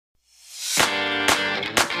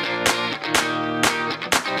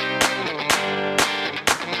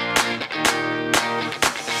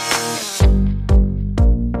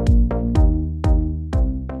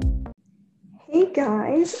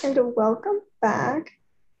and welcome back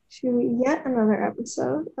to yet another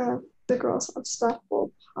episode of the Girls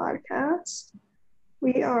Unstoppable podcast.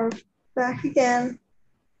 We are back again.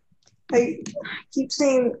 I keep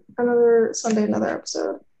saying another Sunday, another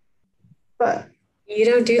episode, but You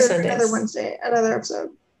don't do Sundays. Another Wednesday, another episode.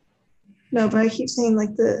 No, but I keep saying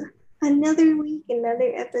like the another week,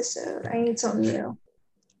 another episode. I need something new.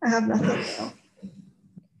 I have nothing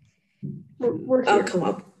new. We're here. I'll come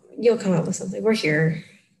up. You'll come up with something. We're here.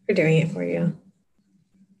 We're doing it for you.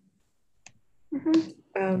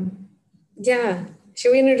 Yeah.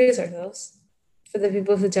 Should we introduce ourselves for the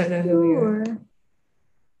people who don't know who we are?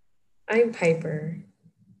 I'm Piper.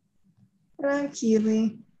 And I'm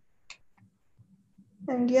Keely.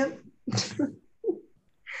 And yep.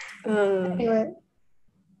 Anyway.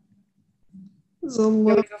 You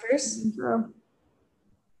want to go first?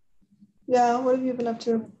 Yeah, what have you been up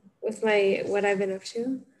to? With what I've been up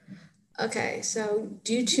to? Okay, so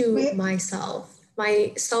due to my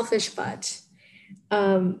selfish butt,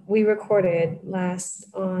 we recorded last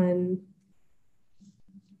on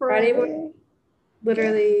Friday morning.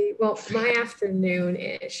 Literally, well, my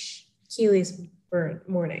afternoon-ish, Keely's early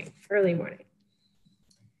morning.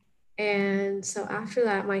 And so after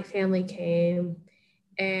that, my family came.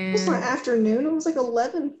 And it was my afternoon. It was like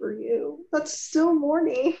 11 for you. That's still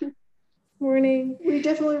morning. We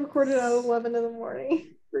definitely recorded at 11 in the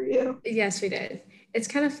morning for you. Yes, we did. It's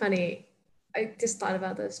kind of funny. I just thought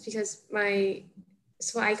about this because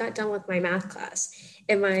so I got done with my math class,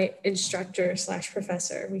 and my instructor /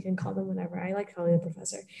 professor, we can call them whatever. I like calling them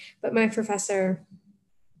professor, but my professor,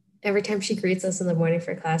 every time she greets us in the morning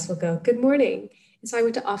for class, will go, "Good morning." And so I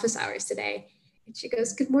went to office hours today, and she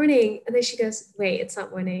goes, "Good morning." And then she goes, "Wait, it's not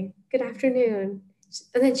morning. Good afternoon."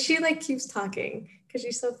 And then she keeps talking because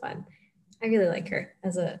she's so fun. I really like her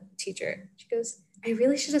as a teacher. She goes, "I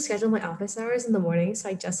really should have scheduled my office hours in the morning so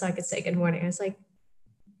I could say good morning." I was like,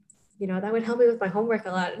 that would help me with my homework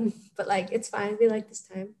a lot, but it's fine. We like this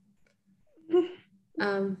time.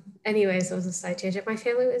 Anyways, it was a side tangent. My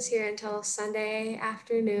family was here until Sunday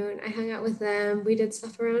afternoon. I hung out with them. We did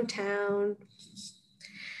stuff around town.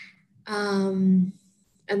 And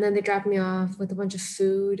then they dropped me off with a bunch of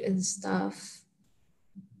food and stuff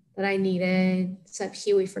that I needed, except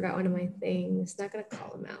Huey forgot one of my things. Not gonna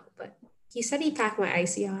call him out, but he said he packed my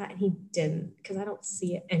Icy Hot and he didn't, because I don't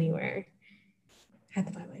see it anywhere. I had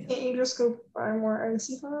to buy my own. Can't you just go buy more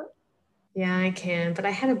Icy Hot? Yeah, I can, but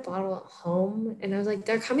I had a bottle at home and I was like,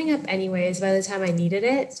 they're coming up anyways by the time I needed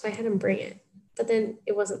it, so I had them bring it, but then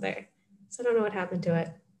it wasn't there, so I don't know what happened to it.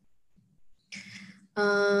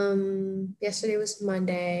 Yesterday was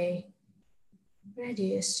Monday. What did I do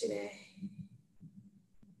yesterday?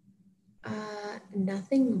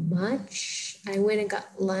 Nothing much. I went and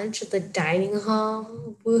got lunch at the dining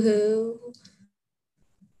hall. Woohoo.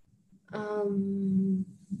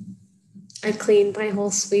 I cleaned my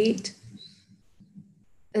whole suite.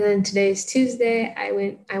 And then today's Tuesday.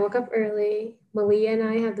 I woke up early. Malia and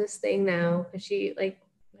I have this thing now, because she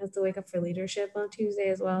has to wake up for leadership on Tuesday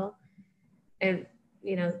as well. And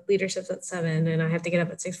leadership's at 7 and I have to get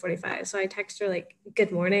up at 6:45. So I text her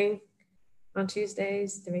good morning on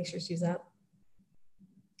Tuesdays to make sure she's up.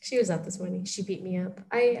 She was up this morning. She beat me up.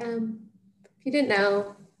 If you didn't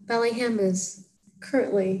know, Bellingham is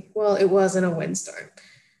currently, well, it was in a windstorm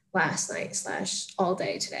last night / all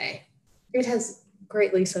day today. It has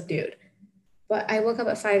greatly subdued. But I woke up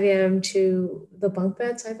at 5 a.m. to the bunk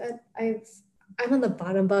beds. I'm on the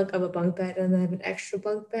bottom bunk of a bunk bed, and then I have an extra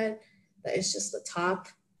bunk bed that is just the top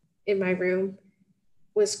in my room,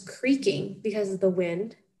 was creaking because of the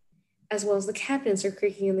wind, as well as the cabinets are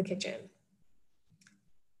creaking in the kitchen.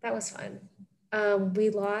 That was fun. We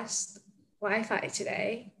lost Wi-Fi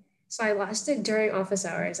today. So I lost it during office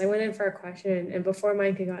hours. I went in for a question, and before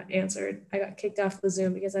mine got answered, I got kicked off the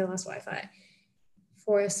Zoom because I lost Wi-Fi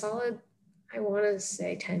for a solid, I want to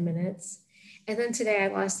say 10 minutes. And then today I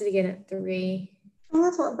lost it again at 3. Oh,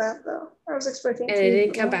 that's not bad though. I was expecting. And it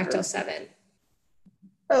didn't come back till 7.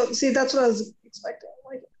 Oh, see, that's what I was expecting.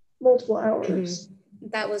 Multiple hours. Mm-hmm.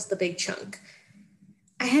 That was the big chunk.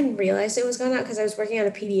 I hadn't realized it was gone out because I was working on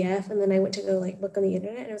a PDF, and then I went to go look on the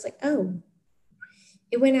internet, and I was like, oh,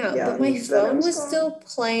 it went out. Yeah, but my phone was still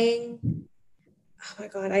playing. Oh my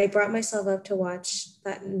God, I brought myself up to watch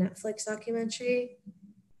that Netflix documentary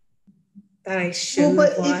that I shouldn't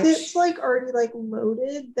watch. If it's already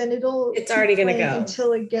loaded, then it's already gonna go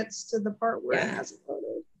until it gets to the part where it hasn't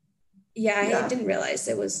loaded. Yeah, I didn't realize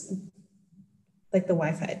it was the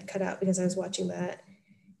Wi-Fi had cut out because I was watching that.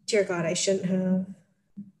 Dear God, I shouldn't have.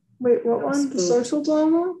 Wait, what one? The Social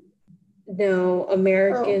Dilemma? No,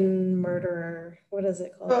 American Murderer. What is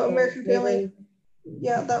it called? Oh, American Family.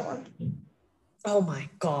 Yeah, that one. Oh my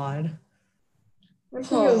god. I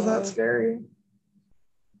think it was that scary.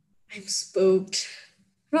 I'm spooked.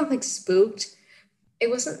 I'm not like spooked. It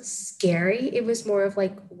wasn't scary. It was more of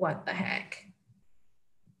like, what the heck?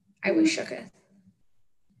 I was shooketh.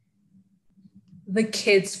 The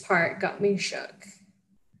kids part got me shook.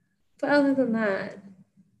 But other than that,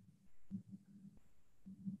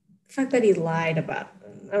 the fact that he lied about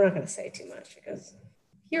them, I'm not going to say too much because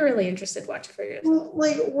you're really interested, watch it for yourself. Well,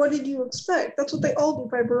 like, what did you expect? That's what they all do,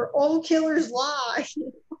 Piper. All killers lie.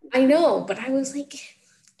 I know, but I was like,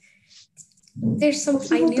 there's some,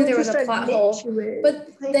 I knew there was a plot hole. But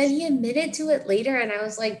like, then he admitted to it later, and I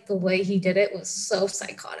was like, the way he did it was so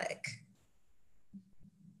psychotic.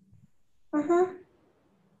 Uh-huh.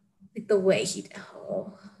 Like the way he,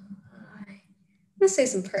 I'm gonna say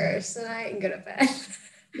some prayers tonight and go to bed.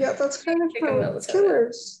 Yeah, that's kind of how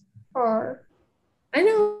killers are. I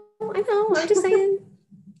know. I'm just saying,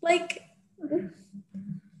 like, I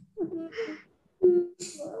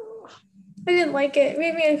didn't like it. It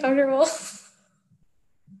made me uncomfortable.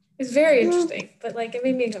 It's very interesting, but like it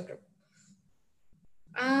made me uncomfortable.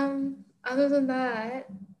 Other than that,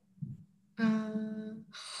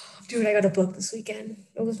 dude, I got a book this weekend.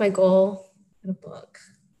 It was my goal. I got a book.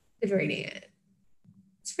 I've been reading it.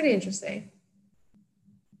 It's pretty interesting.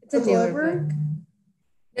 It's a newer book.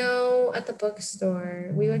 No, at the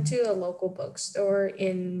bookstore. We went to a local bookstore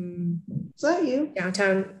in. Is that you?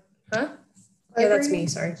 Downtown. Huh? Yeah, that's me.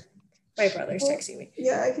 Sorry. My brother's texting me.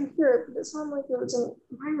 Yeah, I can hear it, but it sounded like it was in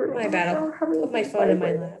my room. My bad. I'll put my phone in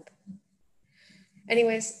my lap.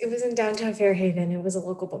 Anyways, it was in downtown Fairhaven. It was a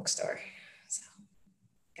local bookstore. So,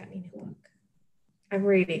 got me a new book. I'm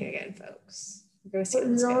reading again, folks. Go see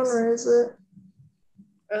what genre is it?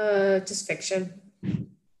 Just fiction.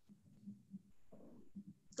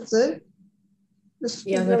 That's it? Just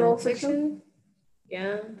general fiction?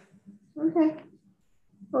 Yeah. Okay.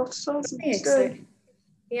 Well, sounds good.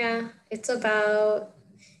 Yeah, it's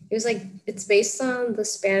based on the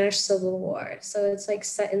Spanish Civil War. So it's like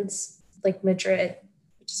set in like Madrid,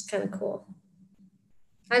 which is kind of cool.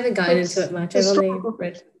 I haven't gotten into it much. I've only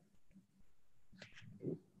read.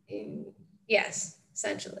 Yes,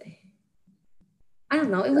 essentially. I don't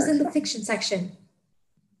know. It was in the fiction section.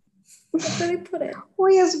 That's where they put it. Oh,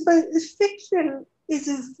 yes, but fiction is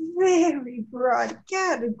a very broad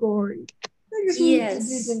category. Yes.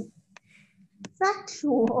 Isn't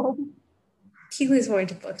factual. Keely's more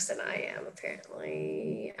into books than I am,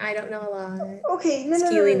 apparently. I don't know a lot. Okay, no.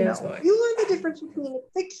 Knows more. You learn the difference between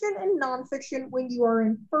fiction and nonfiction when you are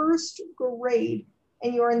in first grade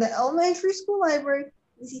and you are in the elementary school library.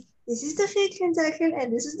 You see, this is the fiction section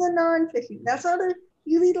and this is the nonfiction. That's how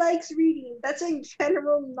Keely likes reading. That's a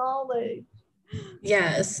general knowledge.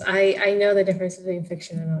 Yes, I know the difference between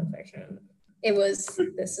fiction and nonfiction.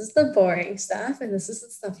 This is the boring stuff, and this is the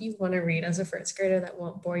stuff you want to read as a first grader that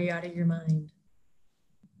won't bore you out of your mind.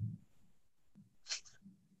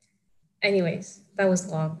 Anyways, that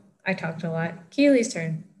was long. I talked a lot. Keely's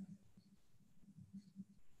turn.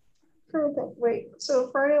 Wait,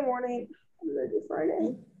 so Friday morning, what did I do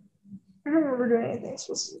Friday? I don't remember doing anything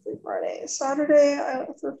specifically Friday. Saturday, I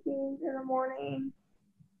went thrifting in the morning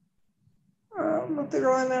with the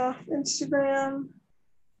girl I met off Instagram.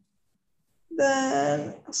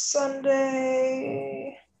 Then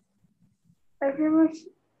Sunday, I pretty much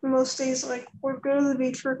most days like we'll go to the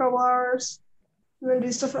beach for a couple hours, and then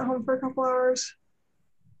do stuff at home for a couple hours.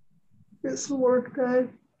 Get some work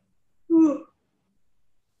done.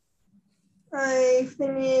 I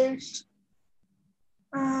finished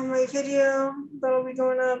my video that'll be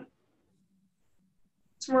going up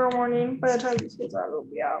tomorrow morning. By the time this gets out, it'll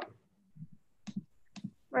be out.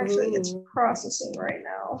 Actually, it's processing right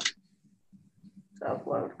now to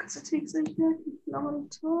upload because it takes a long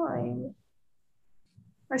time.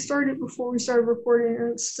 I started before we started recording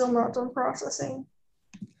and it's still not done processing.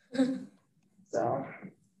 So,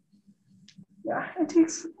 yeah, it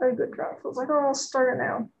takes a good time. So I was like, oh, I'll start it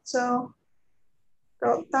now. So,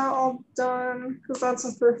 got that all done because that's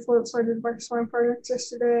a thrift flip. So I did a bunch of sewing projects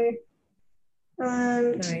yesterday.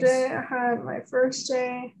 And nice. Today I had my first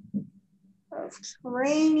day of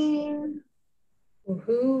training.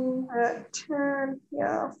 Woohoo. At 10,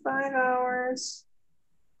 5 hours.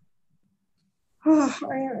 Oh,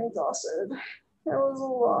 I am exhausted. That was a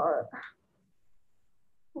lot.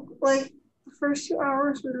 Like, the first 2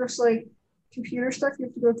 hours were just like computer stuff you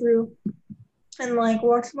have to go through and like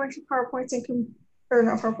watch a bunch of PowerPoints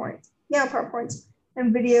PowerPoints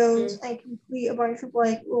and videos and complete a bunch of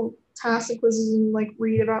like little tasks and quizzes and like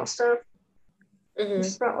read about stuff.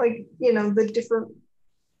 Just about like, the different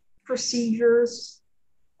procedures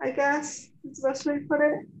I guess is the best way to put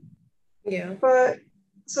it. Yeah. But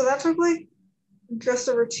so that took like just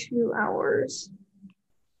over 2 hours.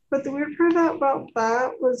 But the weird part about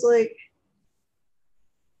that was like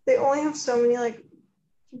they only have so many like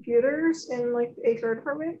computers in like the HR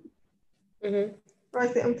department Mm-hmm. or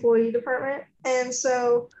like the employee department. And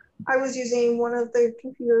so I was using one of the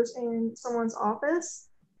computers in someone's office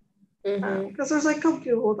Mm-hmm. because there's like a couple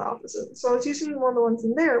people with offices. So I was using one of the ones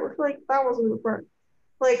in there, which like that wasn't the part.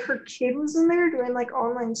 Like her kid was in there doing like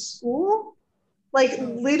online school, like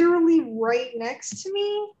literally right next to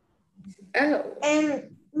me. Oh. And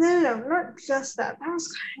no, not just that. That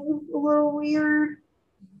was kind of a little weird.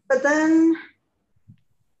 But then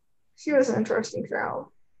she was an interesting child.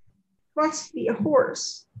 Wants to be a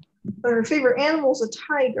horse, but her favorite animal is a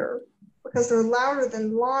tiger because they're louder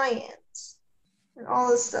than lions and all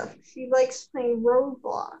this stuff. She likes playing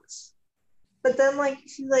Roblox. But then like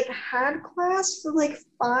she like had class for like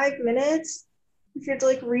 5 minutes. She had to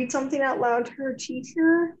like read something out loud to her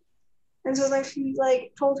teacher. And so then she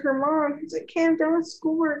like told her mom, she's like, "Okay, I'm done with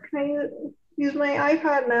schoolwork. Can I use my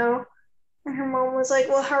iPad now?" And her mom was like,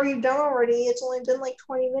 "Well, how are you done already? It's only been like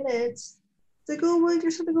 20 minutes." It's like, "Oh, well, I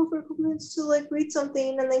just have to go for a couple minutes to like read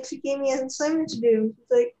something." And then she gave me an assignment to do.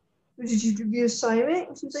 She's like, "Did you do the assignment?"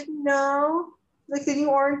 And she was like, "No." Like, "Then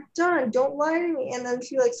you aren't done. Don't lie to me." And then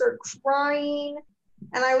she like started crying.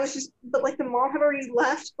 And I was just, but like the mom had already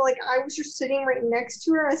left, but like I was just sitting right next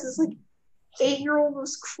to her as this like 8-year-old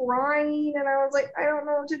was crying. And I was like, I don't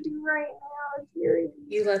know what to do right now.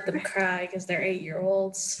 You let them cry because they're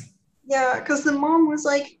 8-year-olds. Yeah, because the mom was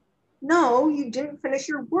like, "No, you didn't finish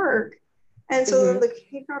your work." And so then the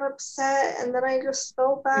kid got upset, and then I just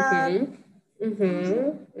felt bad.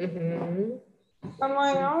 I'm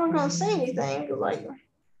like, I'm not gonna say anything, because like,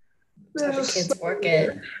 That's how the kids work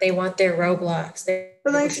it. They want their Roblox.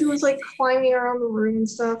 But then she was like climbing around the room and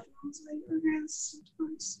stuff. I was like, okay, this is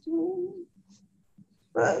interesting.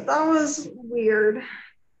 But that was weird.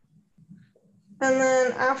 And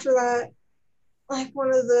then after that, like one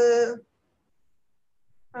of the,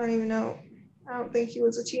 I don't even know, I don't think he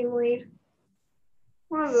was a team lead.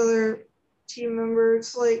 One of the other team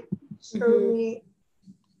members like showed me,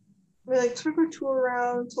 we like took a tour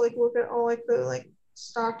around to like look at all like the like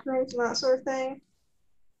stock rooms and that sort of thing.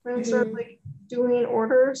 Then we started like doing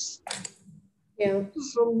orders. Yeah. This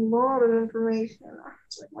is a lot of information.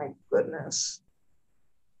 It's like, my goodness.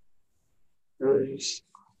 Really.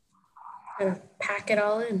 Gotta pack it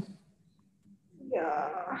all in.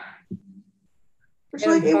 Yeah. Which Hit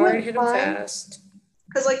like it hard, went hit them fine. fast.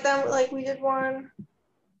 Cause like then like we did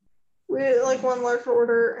like one larger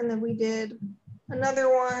order, and then we did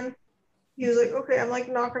another one. He was like, "Okay, I'm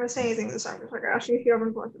like not gonna say anything this time. Just like ask me if you have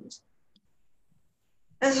any questions."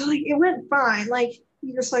 And so like it went fine. Like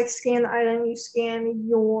you just like scan the item, you scan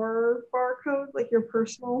your barcode, like your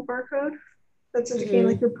personal barcode. That's indicating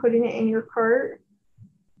like you're putting it in your cart.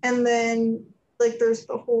 And then like there's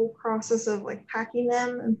the whole process of like packing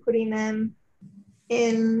them and putting them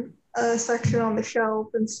in a section on the shelf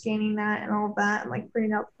and scanning that and all of that and like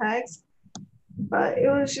printing out the tags. But it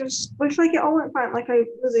was just, which like it all went fine. Like I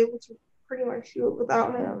was able to pretty much do it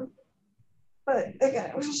without him. But again,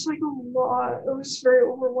 it was just like a lot. It was very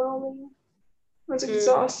overwhelming. I was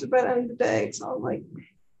exhausted by the end of the day. So I'm like,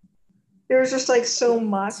 there was just like so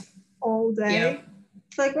much all day. Yeah.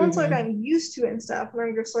 Like once like I'm used to it and stuff, and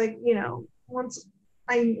I'm just like, you know, once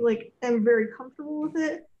I like am very comfortable with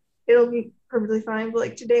it, it'll be perfectly fine. But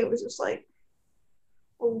like today it was just like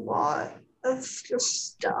a lot of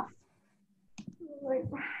just stuff. Like,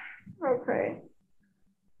 okay.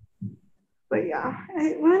 But yeah,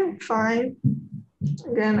 it went fine.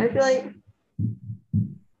 Again, I feel like,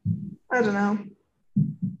 I don't know.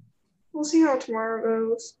 We'll see how tomorrow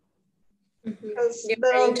goes. Because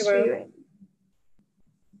then I'll just be doing.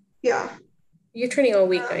 Yeah. You're training all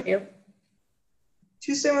week, aren't you?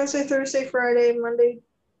 Tuesday, Wednesday, Thursday, Friday, Monday,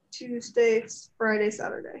 Tuesday, Friday,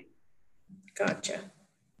 Saturday. Gotcha.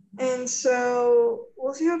 And so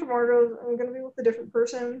we'll see how tomorrow goes. I'm gonna be with a different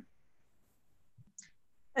person.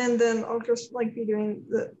 And then I'll just like be doing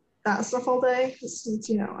that stuff all day. Since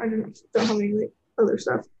you know, I don't have any like, other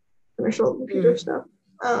stuff. Initial computer stuff.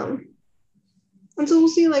 And so we'll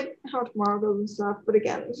see like how tomorrow goes and stuff. But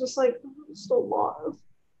again, it's just like just a lot of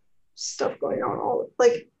stuff going on. All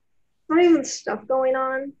like not even stuff going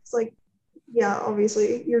on. It's like, yeah,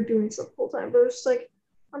 obviously you're doing stuff the whole time, but it's just like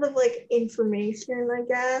a lot of like information, I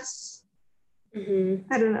guess. I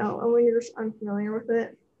don't know. And when you're just unfamiliar with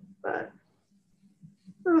it, but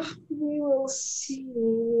we will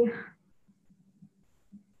see.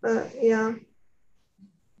 But yeah.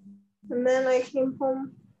 And then I came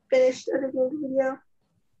home, finished editing the video.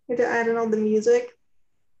 I had to add in all the music.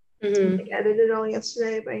 Mm-hmm. I edited it all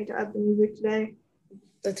yesterday, but I need to add the music today.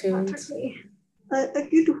 The That took tunes. me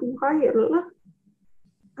a good while.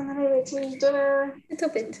 And then I made some dinner, A little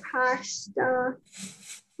bit. pasta,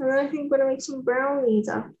 and then I think I'm gonna make some brownies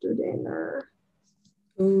after dinner.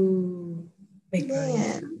 Ooh. Big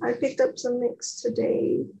Yeah, brownies. I picked up some mix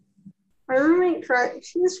today. My roommate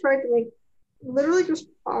she just tried to make literally just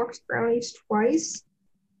box brownies twice.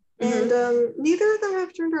 Mm-hmm. And neither of them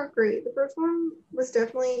have turned out great. The first one was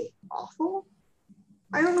definitely awful.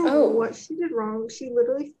 I don't know what she did wrong. She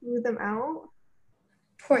literally threw them out.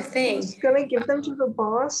 Poor I was thing. gonna give them to the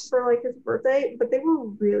boss for like his birthday, but they were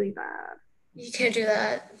really bad. You can't do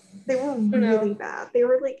that. They were really bad. They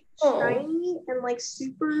were like shiny and like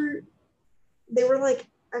super. They were like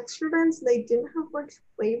extra dense. They didn't have much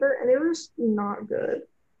flavor, and they were just not good.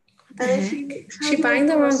 What the And then heck? she tried She to buying make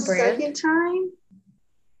the them a wrong brand? second time,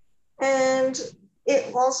 and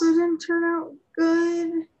it also didn't turn out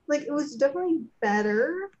good. Like it was definitely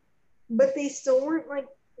better, but they still weren't like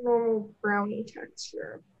normal brownie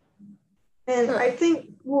texture. And I think,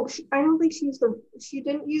 well, I don't think she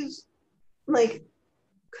didn't use like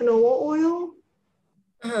canola oil.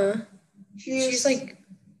 She She's used like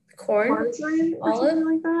corn, margarine or olive, something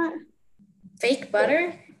like that. fake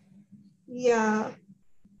butter. Yeah.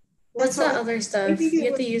 What's so that other stuff? You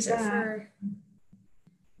have to use that. it for.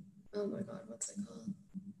 Oh my god, what's it called?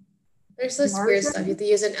 There's this weird stuff. You have to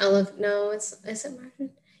use an elephant. No, is it margarine? You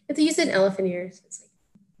have to use an elephant ears. It's like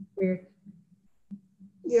weird.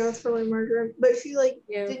 Yeah, it's probably margarine. But she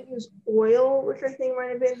didn't use oil, which I think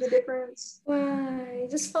might have been the difference. Why?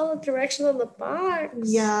 Just follow directions on the box.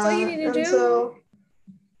 Yeah. That's all you need to do. So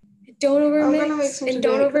don't overmix and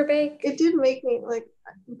don't overbake. It did make me like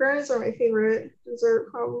brownies are my favorite dessert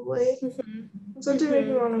probably. Mm-hmm. So it did make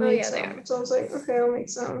me want to make some. So I was like, okay, I'll make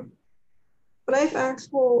some. But I have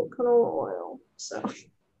actual canola oil, so.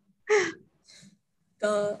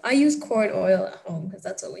 I use corn oil at home because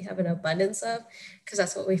that's what we have an abundance of, because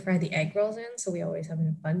that's what we fry the egg rolls in, so we always have an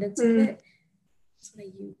abundance of it. That's what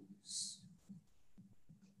I use.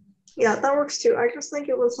 Yeah, that works too. I just think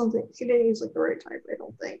it was something, she didn't use like the right type, I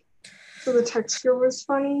don't think. So the texture was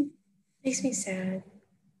funny. Makes me sad.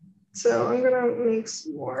 So I'm gonna make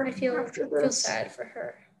some more. I feel sad for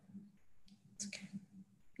her. It's okay.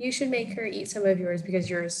 You should make her eat some of yours because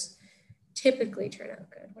yours typically turn out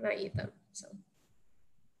good when I eat them. So.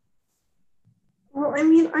 Well, I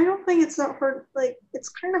mean, I don't think it's that hard. Like, it's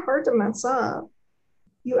kind of hard to mess up.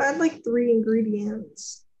 You add like 3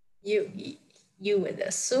 ingredients. You would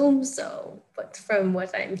assume so, but from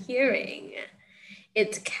what I'm hearing,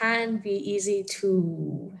 it can be easy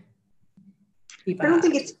to be bad. I don't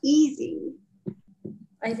think it's easy.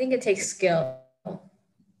 I think it takes skill,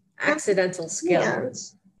 accidental skill.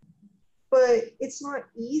 Yes, but it's not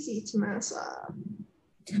easy to mess up.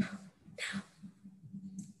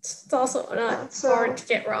 It's also not hard to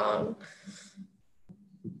get wrong.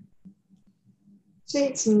 Say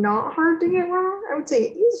it's not hard to get wrong? I would say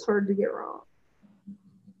it is hard to get wrong.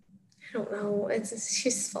 I don't know.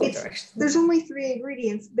 She's follow directions. There's only 3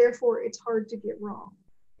 ingredients, therefore it's hard to get wrong.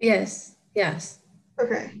 Yes.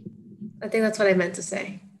 Okay. I think that's what I meant to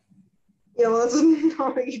say. Yeah, well, that's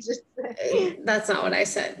not what you just said. That's not what I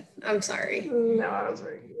said. I'm sorry. No, I was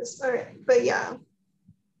very confused. All right, but yeah.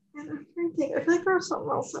 And I'm trying to think. I feel like there was something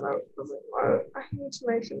else that I was like, wow, I need to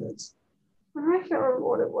mention this. I can't remember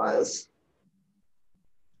what it was.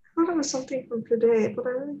 I thought it was something from today, but I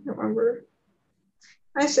really can't remember.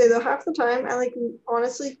 I say though, half the time I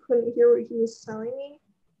honestly couldn't hear what he was telling me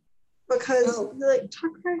because he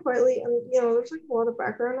talked kind of quietly, and there's like a lot of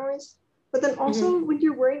background noise. But then also when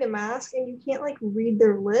you're wearing a mask and you can't read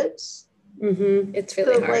their lips, it's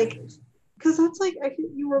really hard. Because that's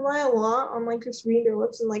you rely a lot on just reading their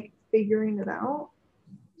lips and figuring it out.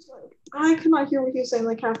 I could not hear what he was saying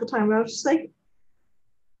half the time, but I was just like,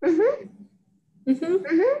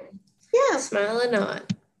 yeah, smile and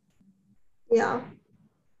nod. Yeah.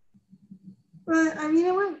 But I mean,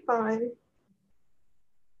 it went fine.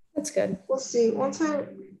 That's good. We'll see. Once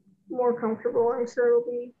I'm more comfortable, I'm sure it'll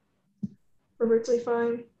be perfectly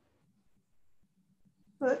fine.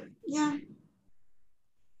 But yeah,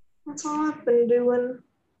 that's all I've been doing.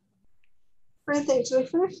 I think did I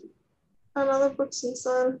finish another Books and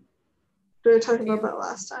Sun? Did I talk about that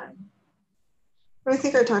last time? I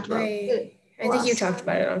think I talked about it. I think you talked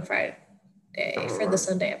about it on Friday for the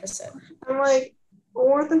Sunday episode. I'm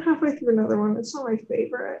more than halfway through another one. It's not my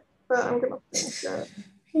favorite, but I'm gonna finish it.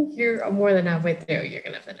 You're more than halfway through. You're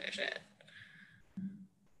gonna finish it.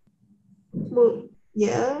 Well,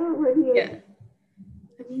 yeah. Yeah.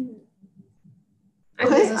 I mean, I'm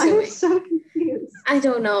just assuming. I'm so confused. I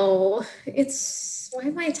don't know. Why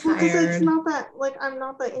am I tired? Because it's not that, like, I'm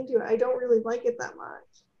not that into it. I don't really like it that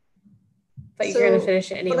much. But you're going to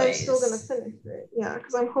finish it anyways. But I'm still going to finish it. Yeah,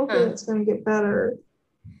 because I'm hoping it's going to get better.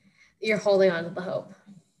 You're holding on to the hope.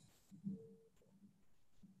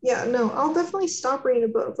 Yeah, no, I'll definitely stop reading a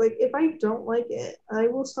book. Like, if I don't like it, I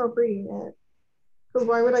will stop reading it. Because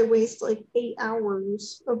why would I waste, like, 8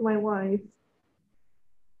 hours of my life?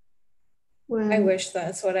 I wish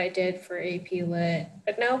that's what I did for AP Lit.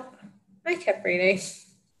 But nope, I kept reading.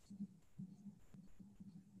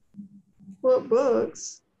 What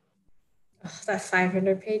books? Oh, that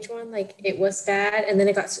 500-page one, like, it was bad, and then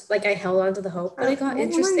it got, like, I held on to the hope, but it got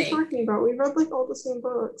interesting. What are you talking about? We read, like, all the same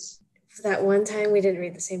books. For that one time, we didn't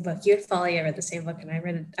read the same book. You and Folly, I read the same book, and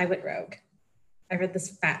I went rogue. I read this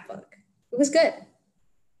fat book. It was good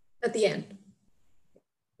at the end.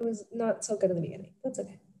 It was not so good in the beginning. That's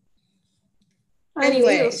okay.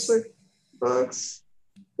 Anyways. Books.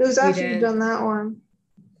 It was after you'd done that one.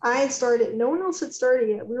 I had started. No one else had started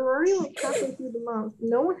it. We were already like halfway through the month.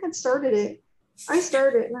 No one had started it. I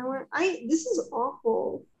started and I went, this is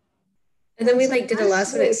awful. And then we like did a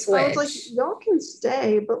last minute switch. I was like, y'all can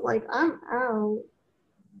stay, but like I'm out.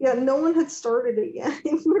 Yeah, no one had started it yet.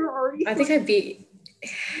 We were already. I think I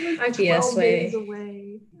BS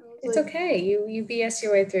away. It's like, okay. You BS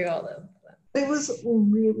your way through all of them. It was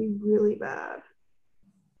really, really bad.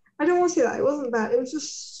 I don't want to say that. It wasn't bad. It was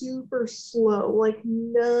just super slow. Like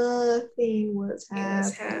nothing was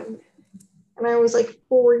happening. And I was like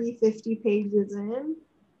 40, 50 pages in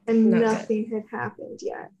and nothing had happened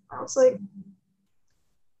yet. I was like,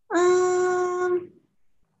 I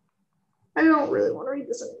don't really want to read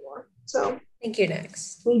this anymore. So thank you.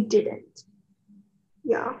 Next. We didn't.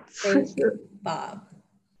 Yeah. Thank you, Bob.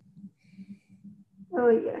 Oh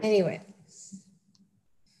yeah. Anyway,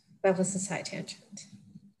 that was a side tangent.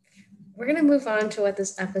 We're going to move on to what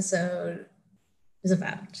this episode is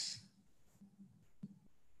about.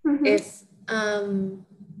 Mm-hmm. If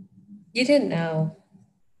you didn't know,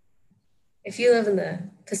 if you live in the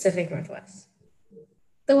Pacific Northwest,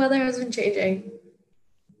 the weather has been changing.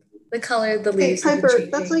 The color of the leaves have been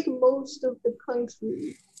changing. That's like most of the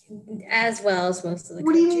country. As well as most of the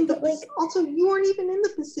country. What do you mean? Also, you aren't even in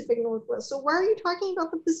the Pacific Northwest. So why are you talking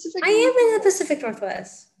about the Pacific Northwest? I am in the Pacific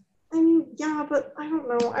Northwest. I mean, yeah, but I don't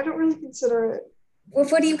know. I don't really consider it. Well,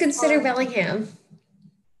 what do you consider Bellingham?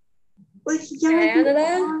 Like, yeah,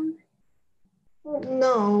 Canada? Well,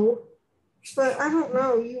 no. But I don't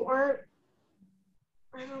know. You aren't.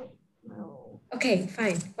 I don't know. Okay,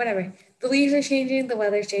 fine. Whatever. The leaves are changing. The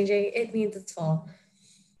weather's changing. It means it's fall.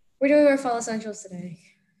 We're doing our fall essentials today.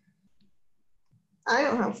 I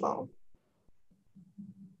don't have fall.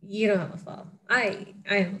 You don't have a fall. I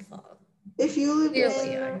have a fall. If you live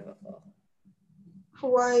in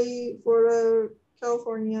Hawaii, Florida,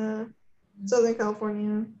 California, Southern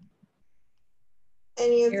California,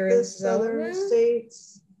 any of the southern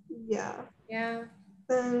states, yeah,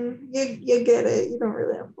 then you get it. You don't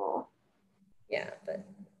really have fall. Yeah, but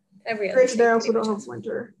every other state also don't have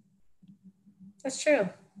winter. That's true.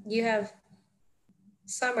 You have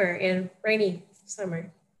summer and rainy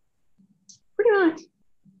summer. Pretty much.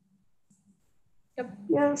 Yep.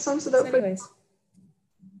 Yeah, sums it up. So anyways,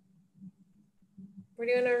 we're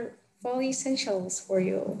doing our fall essentials for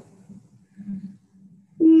you.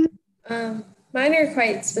 Yeah. Mine are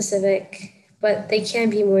quite specific, but they can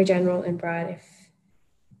be more general and broad if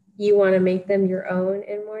you want to make them your own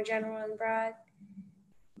and more general and broad.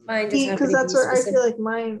 Mine just because that's where I feel like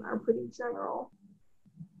mine are pretty general.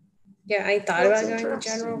 Yeah, I thought about going the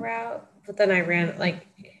general route, but then I ran like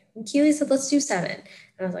Keely said, let's do 7. And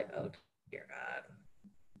I was like, oh dear God.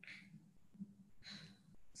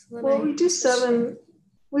 Well, we do 7.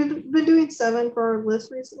 We've been doing 7 for our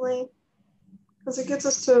list recently because it gets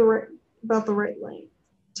us to about the right length.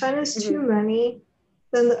 10 is too many.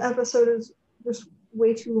 Then the episode is just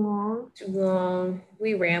way too long. Too long.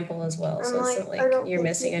 We ramble as well, so it's not like you're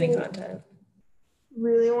missing any content.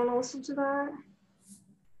 Really want to listen to that?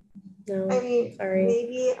 No, I mean, sorry.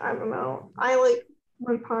 Maybe, I don't know. I like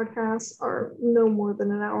when podcasts are no more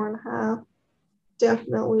than an hour and a half.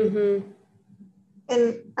 Definitely. Mm-hmm.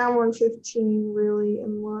 An hour and 15, really,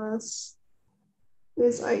 unless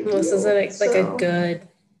is ideal. Unless it's like a good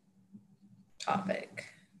topic.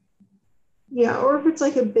 Yeah, or if it's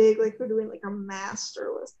like a big, like we're doing like a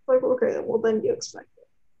master list. Like, okay, well then you expect it.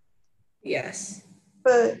 Yes.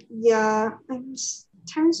 But yeah, 10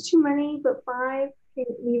 is too many, but 5 can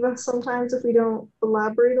leave us sometimes if we don't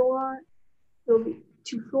elaborate a lot. It'll be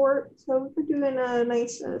too short. So we're doing a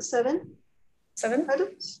nice 7. 7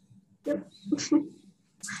 items. Yep.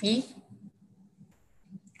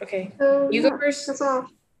 Okay. Oh, You yeah, go first. that's off.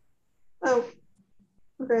 Oh,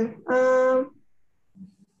 okay.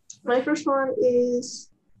 My first one is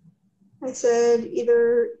I said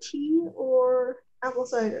either tea or apple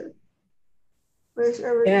cider,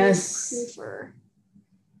 whichever do you Yes. prefer?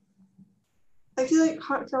 I feel like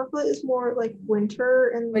hot chocolate is more like winter,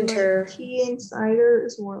 and like Winter. tea and cider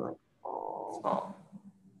is more like fall. Fall.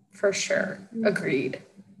 For sure. Agreed.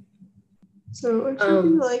 So it should be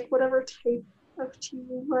Um, like whatever type of tea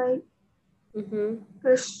you like. mhm.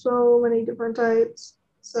 There's so many different types.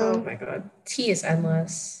 Oh So, my God. Tea is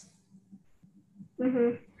endless.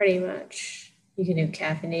 hmm Pretty much. You can do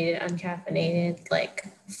caffeinated, uncaffeinated, like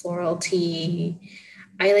floral tea.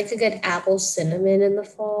 I like a good apple cinnamon in the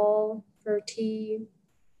fall for tea.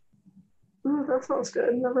 Ooh, that sounds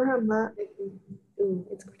good. Never had that. Ooh,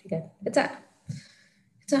 it's pretty good. It's at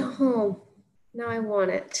home. Now I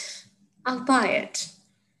want it. I'll buy it.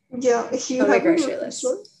 Yeah, you On my have a grocery grocery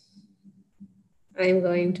store. list. I'm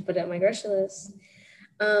going to put it on my grocery list.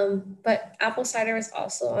 But apple cider is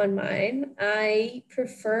also on mine. I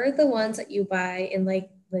prefer the ones that you buy in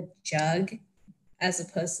like the jug as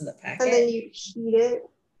opposed to the And then packet. you heat it.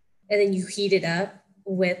 And then you heat it up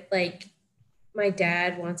with like my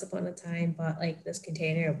dad once upon a time bought like this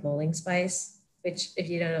container of mulling spice, which if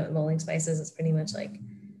you don't know what mulling spice is, it's pretty much like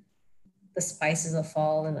the spices of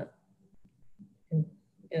fall in,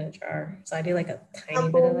 in a jar. So I do like a tiny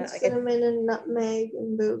bit of Apple, that, like a cinnamon, and nutmeg,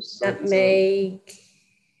 and those sorts of. nutmeg,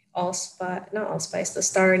 allspice, not allspice, the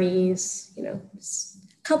star anise, a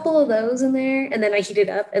couple of those in there. And then I heat it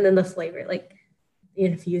up and then the flavor, like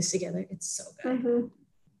infused together. It's so good. Mm-hmm.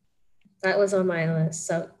 That was on my list.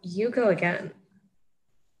 So you go again.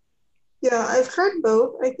 Yeah, I've tried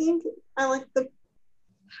both. I think I like the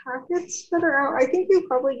packets that are out. I think you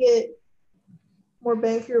probably get more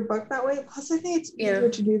bang for your buck that way. Plus, I think it's Yeah, easier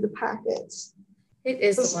to do the packets. it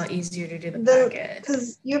is a lot easier to do the Then, packet.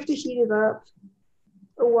 because you have to heat it up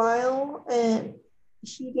a while, and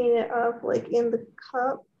heating it up like in the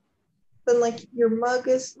cup, then like your mug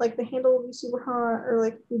is like the handle will be super hot, or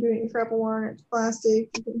like if you're doing it in apple wine, it's plastic,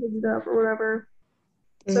 you can heat it up or whatever.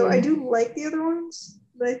 So I do like the other ones,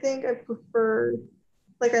 but I think I prefer,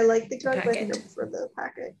 like I like the jug, but I think I prefer the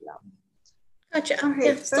packet. Yeah. Gotcha. Okay,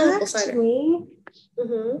 Yeah, still apple back to cider. me.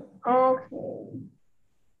 Mm-hmm. Okay.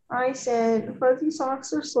 I said fuzzy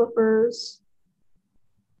socks or slippers.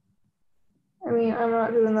 I mean, I'm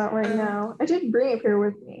not doing that right now. I did bring a pair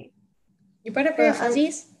with me, You brought a pair but of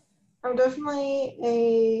fuzzies? I'm definitely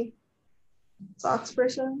a socks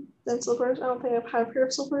person than slippers. I don't think I've had a pair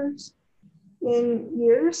of slippers in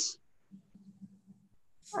years.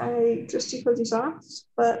 I just do fuzzy socks,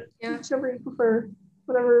 but Yeah, whichever you prefer,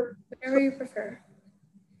 whatever. whatever you prefer.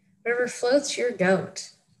 Whatever floats your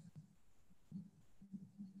goat.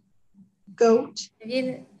 Goat. Have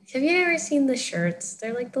you ever seen the shirts?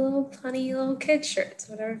 They're like the little funny little kid shirts.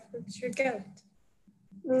 Whatever floats your goat.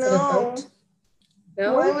 Is it a No. boat? Why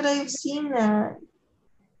No? would I have seen that?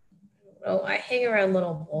 Oh, I hang around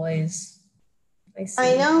little boys. I I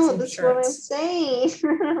see know, some that's what I'm shirts. saying.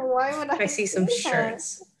 Why would I I have see some seen that?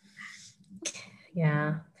 shirts.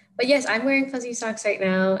 Yeah. But yes, I'm wearing fuzzy socks right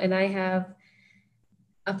now, and I have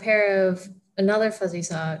a pair of another fuzzy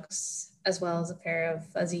socks, as well as a pair of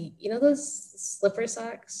fuzzy, those slipper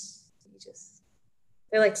socks?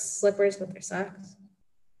 They're like slippers with their socks.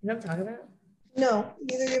 You know what I'm talking about? No,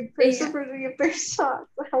 either you have pair of They, slippers or you have pair of socks.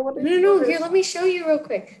 How would I no, no, know no. Here, this? let me show you real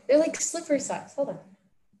quick. They're like slipper socks. Hold on.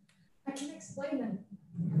 I can explain them.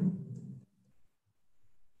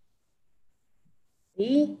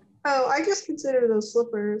 See? Oh, I just consider those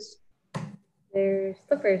slippers. They're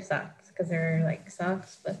slipper socks because they're like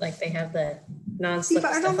socks, but like they have the See, non-slip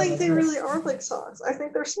but I don't stuff on think the they little. really are like socks. I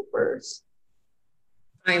think they're slippers.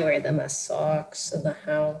 I wear them as socks in the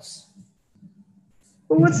house.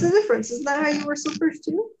 But what's the difference? Isn't that how you wear slippers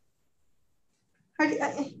too? How do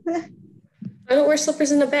I don't wear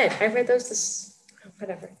slippers in the bed. I wear those this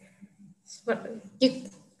whatever.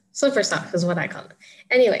 Slipper socks is what I call them.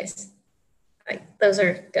 Anyways, those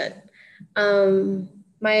are good.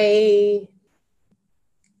 My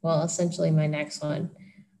essentially my next one.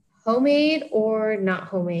 Homemade or not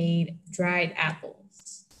homemade dried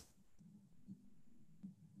apples.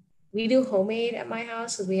 We do homemade at my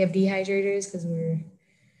house because we have dehydrators because we're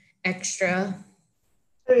extra.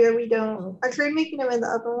 Oh yeah, we don't. I tried making them in the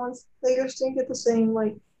oven ones. They just didn't get the same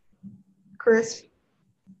like crisp.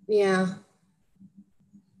 Yeah.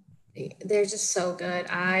 They're just so good.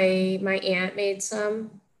 My aunt made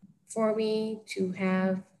some for me to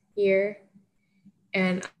have here,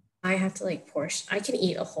 and I have to like portion. I can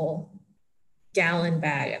eat a whole gallon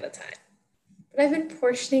bag at a time, but I've been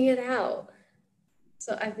portioning it out.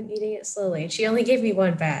 So I've been eating it slowly. And she only gave me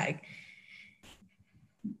one bag.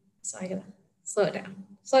 So I gotta slow it down.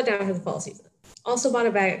 Slow it down for the fall season. Also bought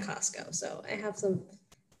a bag at Costco, so I have some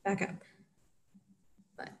backup.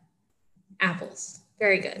 But apples,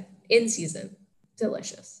 very good. In season.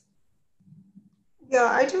 Delicious. Yeah,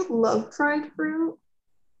 I do love dried fruit,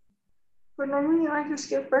 but normally I just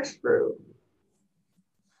get fresh fruit.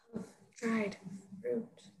 Dried fruit.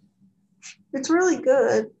 It's really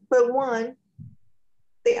good, but one,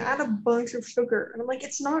 they add a bunch of sugar, and I'm like,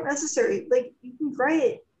 it's not necessary. Like, you can dry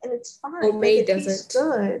it, and it's fine. Homemade like, it doesn't. tastes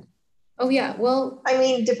good. Oh yeah, well. I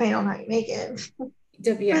mean, depending on how you make it.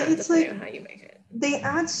 Yeah, it's depending on how you make it. They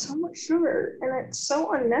add so much sugar, and it's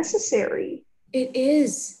so unnecessary. It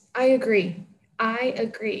is. I agree.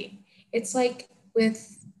 It's like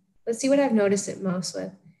with, let's see what I've noticed it most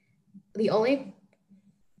with. The only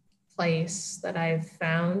place that I've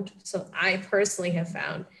found, so I personally have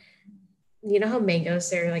found, you know how mangoes,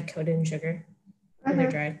 they're like coated in sugar when they're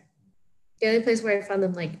dried? The only place where I found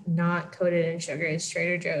them like not coated in sugar is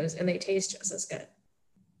Trader Joe's, and they taste just as good.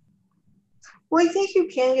 Well, I think you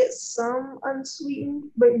can get some unsweetened,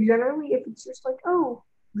 but generally if it's just like, oh,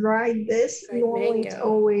 dried this, dried normally mango. It's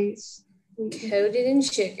always coated in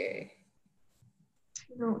sugar.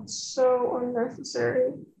 No, it's so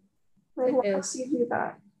unnecessary. Like, why do you do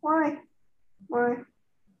that? Why?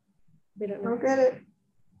 We don't know. I don't get it.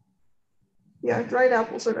 Yeah, dried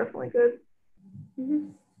apples are definitely good.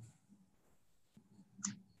 Mm-hmm.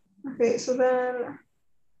 Okay, so then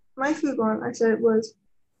my food one I said was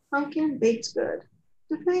pumpkin baked good.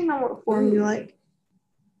 Depending on what form you like.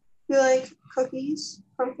 You like cookies,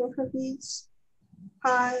 pumpkin cookies,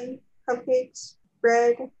 pie, cupcakes,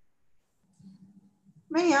 bread.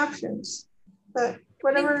 Many options. But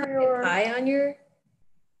whatever your pie on your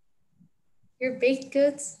baked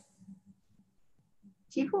goods.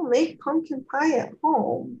 People make pumpkin pie at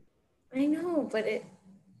home. I know, but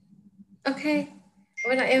okay.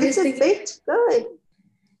 It's baked good.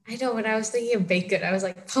 I know, when I was thinking of baked good, I was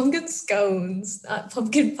like pumpkin scones, not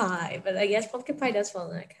pumpkin pie. But I guess pumpkin pie does fall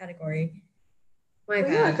in that category. My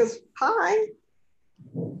bad. Yeah, because pie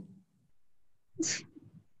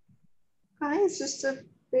is just a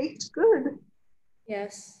baked good.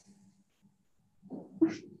 Yes.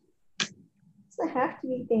 It doesn't have to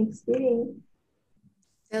be Thanksgiving.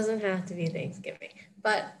 Doesn't have to be Thanksgiving.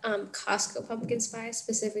 But Costco pumpkin spice,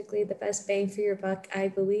 specifically the best bang for your buck, I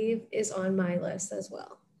believe, is on my list as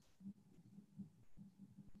well.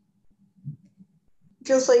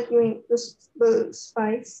 Just like you mean the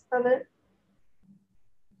spice of it?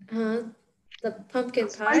 The pumpkin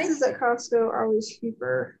pie? Spices at Costco are always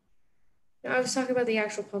cheaper. No, I was talking about the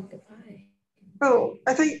actual pumpkin pie. Oh,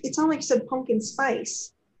 I thought it sounded like you said pumpkin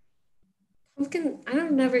spice.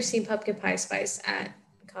 I've never seen pumpkin pie spice at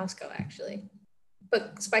Costco, actually.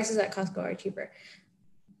 But spices at Costco are cheaper.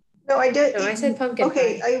 No, I did. No, I said pumpkin pie.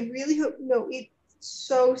 Okay, I really hope, no, it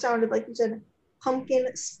so sounded like you said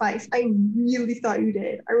pumpkin spice. I really thought you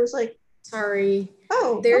did. I was like, sorry.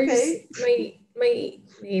 Oh, there's okay. My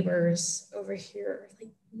neighbors over here are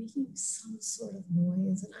like making some sort of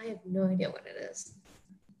noise, and I have no idea what it is.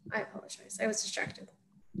 I apologize. I was distracted.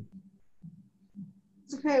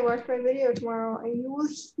 It's okay. Watch my video tomorrow, and you will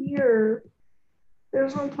hear. There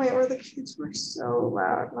was one point where the kids were so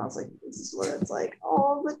loud, and I was like, "This is what it's like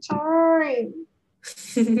all the time."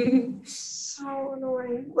 So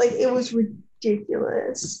annoying. Like, it was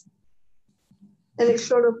ridiculous. And it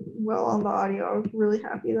showed up well on the audio. I was really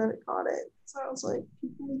happy that it caught it. So I was like,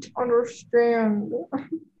 people need to understand.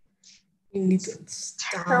 You need to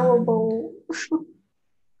stop. Terrible.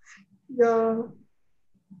 Yeah.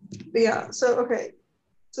 But yeah, so okay.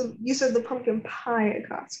 So you said the pumpkin pie at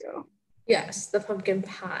Costco. Yes, the pumpkin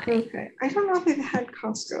pie. Okay. I don't know if they've had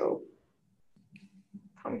Costco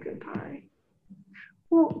pumpkin pie.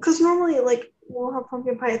 Well, because normally, like, we'll have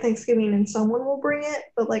pumpkin pie at Thanksgiving and someone will bring it,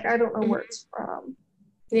 but, like, I don't know where it's from.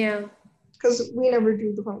 Yeah. Because we never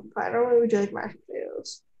do the pumpkin pie. Normally we do, like, mashed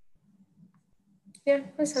potatoes. Yeah,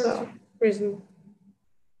 that sounds reasonable.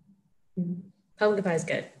 Pumpkin pie is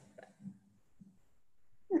good.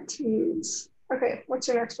 Jeez. Okay, what's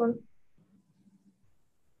your next one?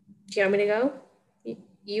 Do you want me to go?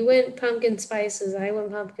 You went pumpkin spices, I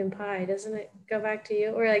went pumpkin pie. Doesn't it go back to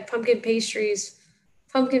you? Or like pumpkin pastries,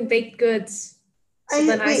 pumpkin baked goods. So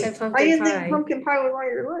I said pumpkin pie. I didn't think pumpkin pie was on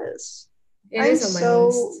your list. It is on my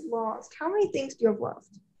list. Lost. How many things do you have left?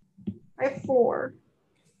 I have 4.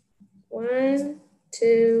 1,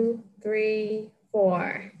 2, 3,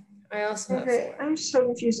 4. I also have 4. I'm so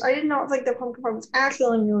confused. I didn't know if like the pumpkin pie was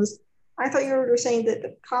actually on your list. I thought you were saying that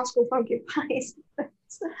the Costco pumpkin pie is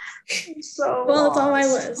I'm so Well, it's on my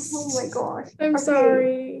lost. list. Oh my gosh. I'm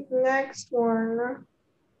sorry. Next one.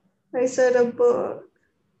 I said a book.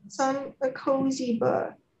 A cozy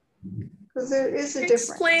book. Because there is a difference.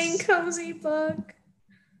 Explain cozy book.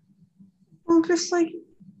 Well, just like,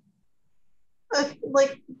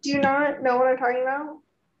 do you not know what I'm talking about?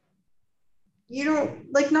 You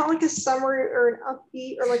don't, like, not like a summer or an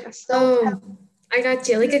upbeat or like a self-help. Oh, I got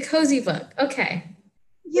you. Like a cozy book. Okay.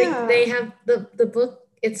 Yeah. Like they have the book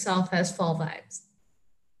itself has fall vibes.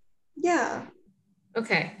 Yeah.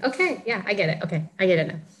 Okay. Okay. Yeah, I get it. Okay. I get it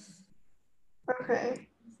now. Okay.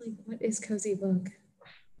 Like, what is cozy book?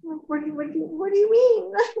 What do you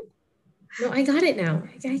mean? No, I got it now.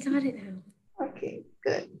 I got it now. Okay,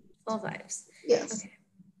 good. Fall vibes. Yes. Okay.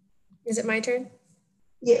 Is it my turn?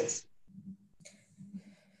 Yes.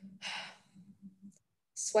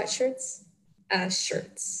 Sweatshirts as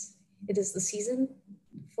shirts. It is the season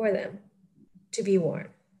for them to be worn.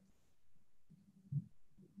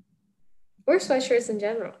 Or sweatshirts in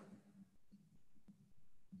general.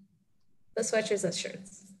 But sweatshirts as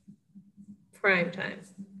shirts. Prime time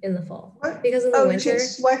in the fall. What? Because in the winter.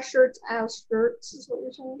 Sweatshirts as shirts is what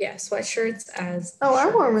you're saying? Yeah, sweatshirts as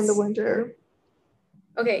I'm warm in the winter.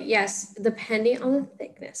 Okay, yes, depending on the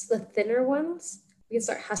thickness. The thinner ones, we can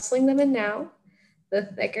start hustling them in now. The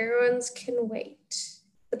thicker ones can wait.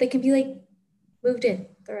 But they can be like moved in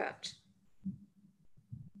throughout.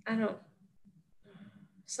 I don't.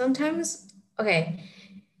 Sometimes, okay,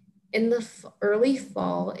 in the early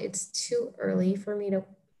fall, it's too early for me to.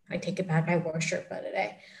 I take it back. I wore Sherpa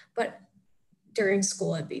today, but during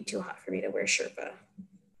school, it'd be too hot for me to wear Sherpa.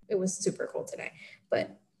 It was super cold today,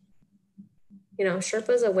 but you know, Sherpa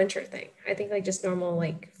is a winter thing. I think like just normal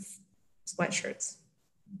like sweatshirts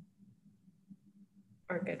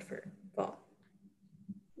are good for fall.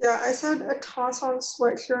 Yeah, I said a toss-on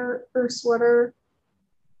sweatshirt or sweater.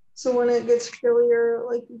 So when it gets chillier,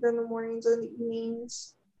 like either in the mornings or the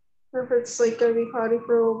evenings, or if it's like gonna be cloudy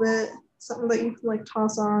for a little bit, something that you can like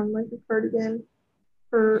toss on, like a cardigan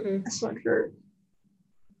or a sweatshirt.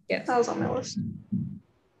 Yes. That was on my list.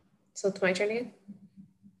 So it's my turn again?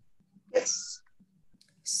 Yes.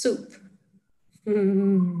 Soup.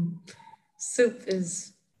 Soup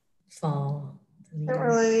is fall. Can't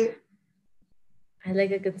relate. I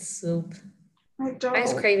like a good soup. I don't. I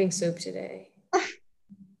was craving soup today.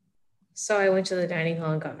 So I went to the dining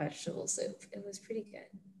hall and got vegetable soup. It was pretty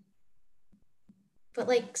good. But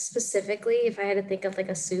like specifically, if I had to think of like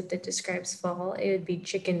a soup that describes fall, it would be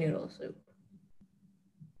chicken noodle soup.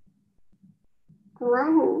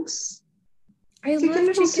 Gross. I Chicken love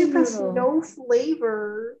noodle chicken soup noodle. has no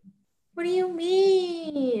flavor. What do you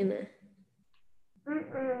mean?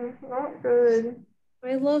 Not good.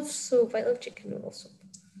 I love soup. I love chicken noodle soup.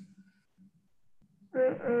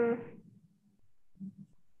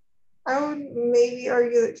 I would maybe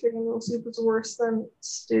argue that chicken noodle soup is worse than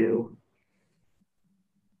stew.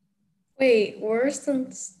 Wait, worse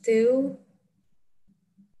than stew?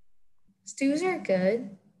 Stews are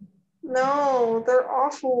good. No, they're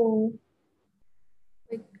awful.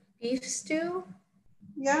 Like beef stew?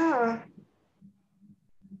 Yeah.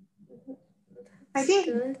 That's I think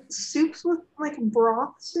good. soups with like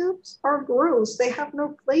broth soups are gross. They have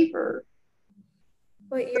no flavor.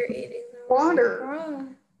 But you're eating the water.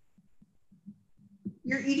 Broth.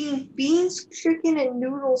 You're eating beans, chicken, and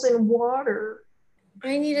noodles in water.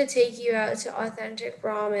 I need to take you out to authentic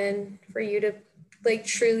ramen for you to like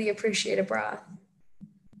truly appreciate a broth.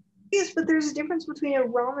 Yes, but there's a difference between a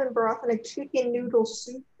ramen broth and a chicken noodle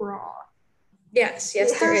soup broth. Yes,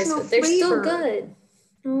 there is, but they're still good.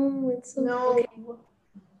 Oh, it's so no. Okay.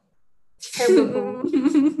 Terrible.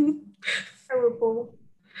 Terrible.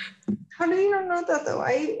 How do you not know that though?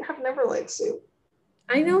 I have never liked soup.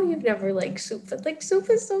 I know you've never liked soup, but like soup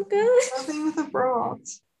is so good. Nothing with a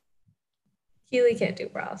broth. Keely can't do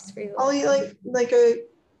broths. I'll eat like a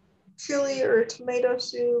chili or a tomato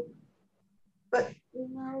soup, but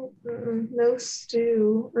no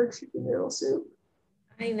stew or chicken noodle soup.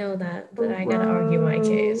 I know that, but I gotta argue my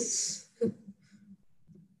case.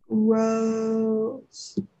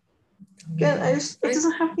 Gross. Again, it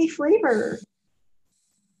doesn't have any flavor.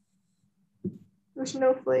 There's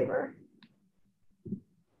no flavor.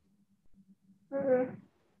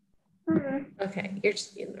 Okay, you're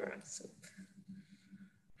just eating the wrong soup.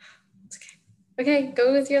 It's okay. Okay,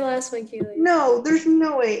 go with your last one, Keely. No, there's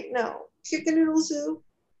no way. No. Chicken noodle soup.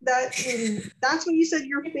 That's what you said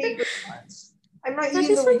your favorite was. I'm not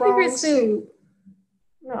eating the wrong soup.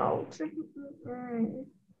 No.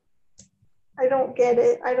 I don't get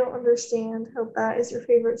it. I don't understand how that is your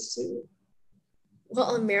favorite soup.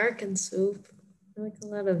 Well, American soup. I like a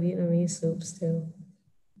lot of Vietnamese soups too.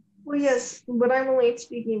 Well, yes, but I'm only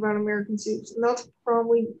speaking about American soups, and that's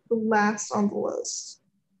probably the last on the list.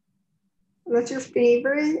 And that's your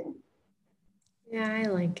favorite? Yeah, I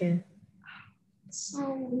like it.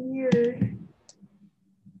 So weird.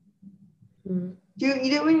 Mm. Do you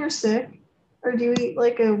eat it when you're sick? Or do you eat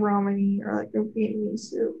like a ramen or like a Vietnamese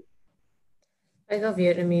soup? I go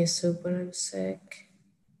Vietnamese soup when I'm sick.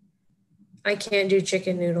 I can't do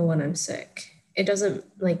chicken noodle when I'm sick. It doesn't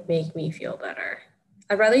like make me feel better.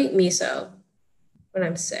 I'd rather eat miso when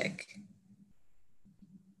I'm sick.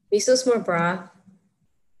 Miso's more broth.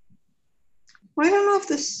 Well, I don't know if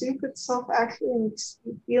the soup itself actually makes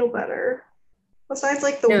you feel better. Besides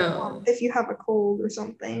like the warmth No. if you have a cold or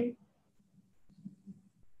something.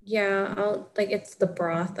 Yeah, I'll like it's the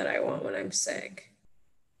broth that I want when I'm sick.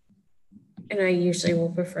 And I usually will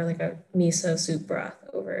prefer like a miso soup broth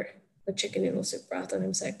over the chicken noodle soup broth when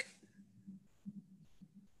I'm sick.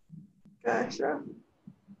 Gotcha.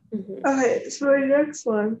 Mm-hmm. Okay, so my next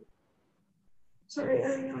one. Sorry,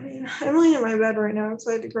 I'm laying in my bed right now, so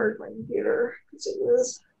I had to guard my computer because it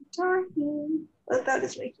was dying. But that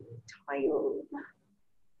is making me tired.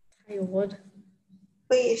 I would.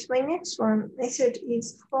 But yes, my next one, I said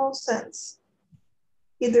is 12 cents.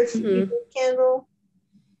 Either if you Mm-hmm. do a candle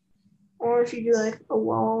or if you do like a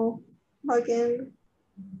wall plug-in.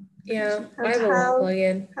 Yeah, I Sometimes have a wall have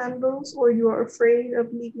plug-in. candles or you are afraid of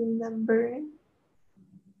leaving them burning.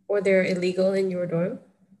 Or they're illegal in your dorm.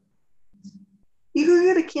 You could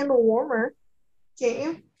get a candle warmer, can't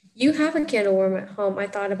you? You have a candle warmer at home. I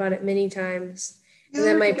thought about it many times. You And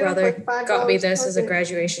then literally my can get it for like brother got me $5 this as a Target.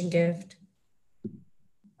 graduation gift.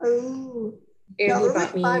 Oh, And yeah, he they're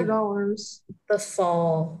bought like me $5. the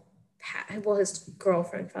fall pack. Well, his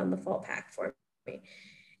girlfriend found the fall pack for me.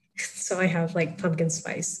 So I have like pumpkin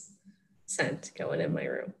spice scent going in my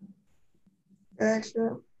room.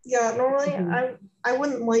 Gotcha. Yeah, normally Mm-hmm. I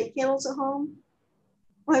wouldn't light candles at home.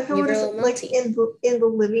 My Leave pillow her a just little like melty. in the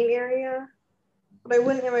living area, but I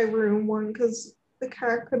wouldn't in my room. One because the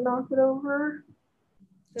cat could knock it over.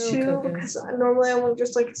 Oh, Two Coco. because normally I won't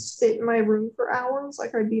just like sit in my room for hours.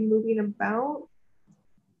 Like I'd be moving about,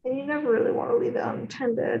 and you never really want to leave it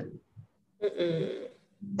unattended. Mm-mm.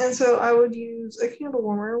 And so I would use a candle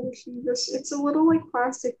warmer, which you just it's a little like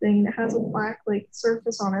plastic thing. It has a black like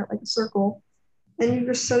surface on it, like a circle, and you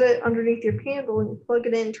just set it underneath your candle and you plug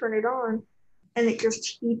it in, turn it on, and it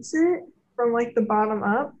just heats it from like the bottom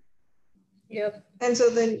up. Yep. And so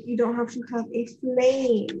then you don't have to have a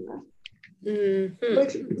flame. Which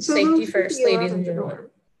Mm-hmm. so Safety those should be first, allowed ladies in and the gentlemen. dorm.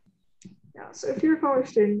 Yeah. So if you're a college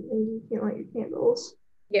student and you can't light your candles,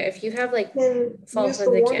 Yeah, if you have like then fall use the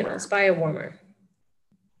scented candles, warmer. buy a warmer.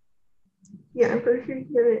 Yeah, I'm pretty sure you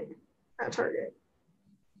can get it at Target.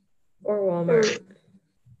 Or Or Walmart.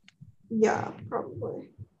 yeah, probably.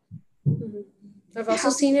 Mm-hmm. I've They also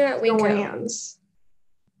have seen it at Winco. Joann's.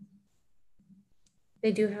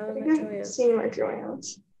 They do have I them think at I've Joanne. seen my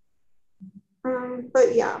Joann's.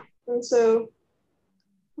 But yeah, and so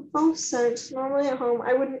both scents normally at home.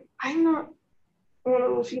 I'm not one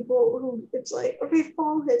of those people who it's like, okay,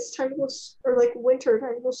 fall hits, time to go, or like winter,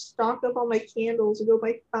 time to go stock up on my candles and go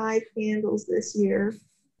buy 5 candles this year.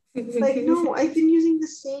 Like, no, I've been using the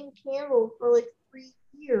same candle for like 3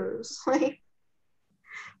 years. Like,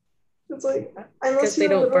 it's like, unless Because they you're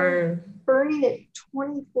don't literally burn. burning it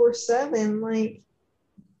 24/7, like,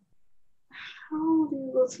 how do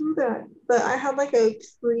you go through that? But I had like a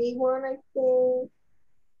tree one, I think.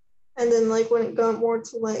 And then like when it got more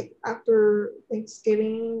to like after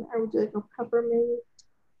Thanksgiving, I would do like a peppermint.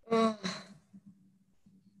 Oh,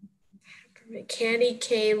 candy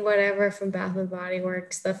cane, whatever from Bath and Body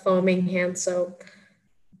Works, the foaming hand soap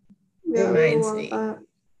Yeah, there's a reminds lot of me that.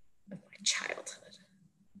 of my childhood.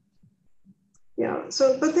 Yeah.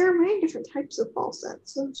 So, but there are many different types of fall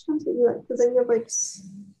scents. So it depends what you like. Because then you have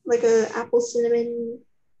like a apple cinnamon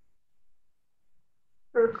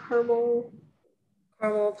or caramel.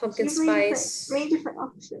 Caramel, So pumpkin you have spice. many different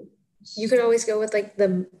options. You could always go with like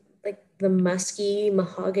the musky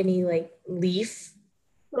mahogany like leaf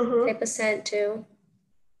Uh huh. type of scent too.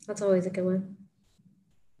 That's always a good one.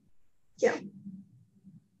 Yeah.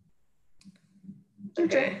 Okay.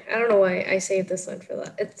 Okay, I don't know why I saved this one for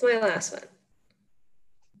that. It's my last one.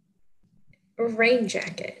 A rain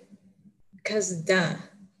jacket. Because duh.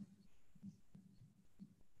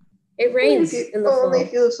 It rains in the Only if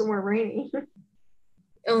fall. you live somewhere rainy.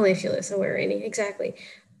 Only if you live somewhere rainy. Exactly.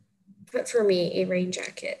 But for me, a rain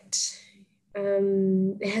jacket.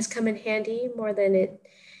 It has come in handy more than it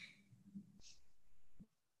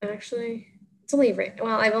actually. It's only rain.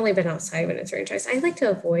 Well, I've only been outside when it's rain twice. I like to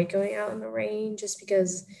avoid going out in the rain just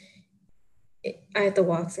because I have to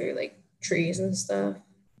walk through like trees and stuff.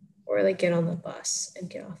 or like get on the bus and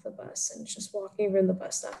get off the bus, and just walking around the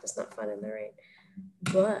bus stop is not fun in the rain.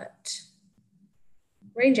 But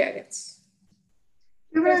rain jackets.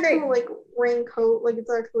 Do you have an actual like raincoat, like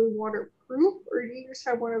it's actually waterproof, or do you just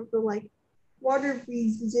have one of the like water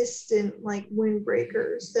resistant like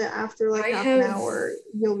windbreakers that after like half an hour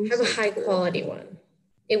you'll be have a high quality one.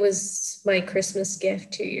 It was my Christmas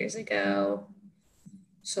gift 2 years ago.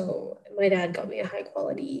 So my dad got me a high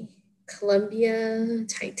quality Columbia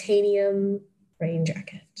titanium rain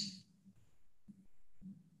jacket.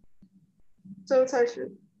 So it's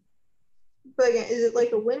actually, but again, is it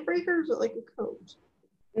like a windbreaker or is it like a coat?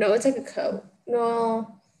 No, it's like a coat.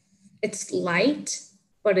 No, it's light,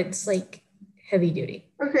 but it's like heavy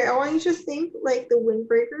duty. Okay, I want you to think like the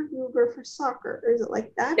windbreaker you would wear for soccer. Is it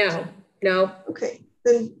like that? No. Okay,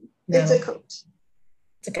 then it's a coat.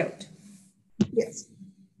 It's a coat. Yes.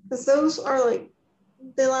 Because those are like,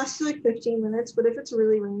 they last you like 15 minutes, but if it's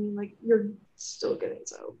really raining, like you're still getting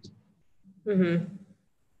soaked. Mm-hmm.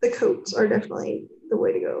 The coats are definitely the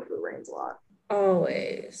way to go if it rains a lot.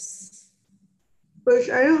 Always. Which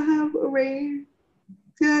I don't have a rain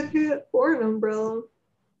jacket or an umbrella.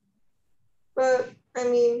 But, I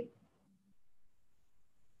mean,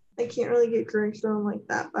 I can't really get drenched on like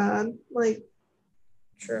that bad. Like,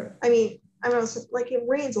 true. I mean, I'm not like it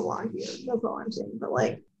rains a lot here. That's all I'm saying. But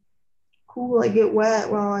like, cool, I get wet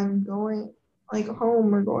while I'm going like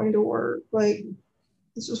home or going to work. Like,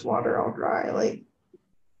 it's just water all dry. Like,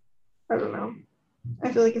 I don't know.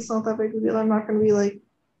 I feel like it's not that big of a deal. I'm not going to be like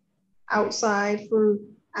outside for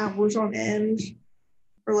hours on end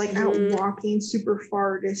or like out walking super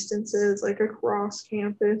far distances, like across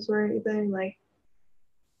campus or anything. Like,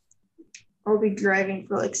 I'll be driving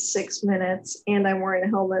for like 6 minutes and I'm wearing a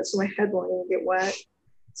helmet so my head won't even get wet.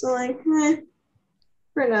 So like,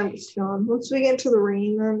 right now I'm just chilling. Once we get into the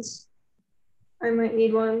rain months, I might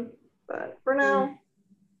need one. But for now,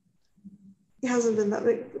 it hasn't been that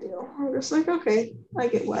big of a deal. I'm just like, okay, I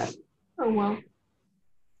get wet. Oh well.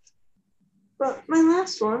 But my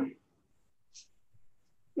last one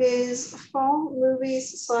is fall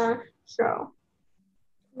movies / show.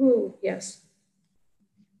 Ooh, yes.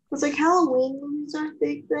 It's like Halloween movies are a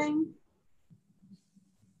big thing.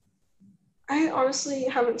 I honestly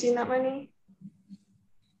haven't seen that many.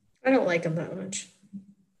 I don't like them that much.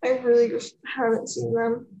 I really just haven't seen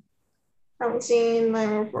them. Haven't seen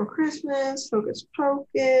Nightmare Before Christmas, Hocus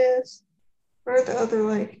Pocus. What are the other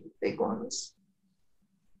like big ones?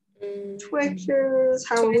 Twitches,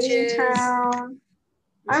 Halloween Town.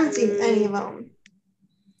 I haven't seen any of them.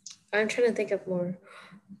 I'm trying to think of more.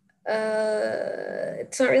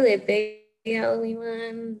 It's not really a big Halloween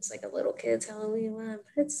one. It's like a little kid's Halloween one,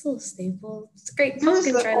 but it's still a staple. It's a great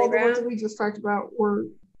pumpkin, Charlie Brown. All the ones that we just talked about were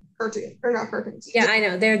cartoon or not cartoons. Yeah, I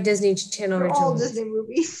know they're Disney Channel. They're all Disney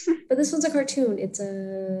movies. But this one's a cartoon. It's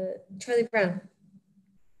a Charlie Brown.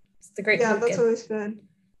 It's the Great Pumpkin. Yeah, that's always good.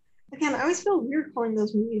 Again, I always feel weird calling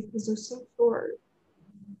those movies because they're so short.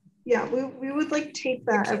 Yeah, we would like tape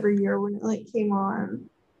that every year when it like came on.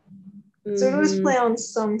 So it would play on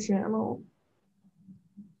some channel.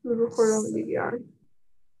 We would record on the DVR.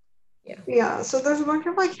 Yeah, so there's a bunch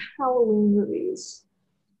of like Halloween movies.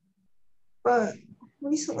 But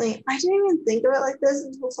recently, I didn't even think of it like this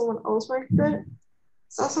until someone else mentioned it.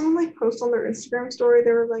 Saw someone like post on their Instagram story.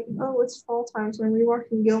 They were like, "Oh, it's fall time, so I'm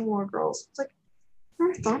rewatching Gilmore Girls." It's like I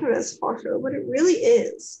never thought of it as a fall show, but it really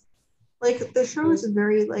is. Like the show is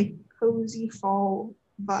very like cozy fall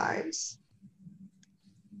vibes.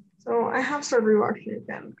 So I have started rewatching it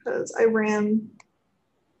again because I ran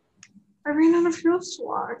out of shows to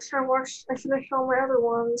watch. I finished all my other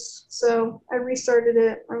ones, so I restarted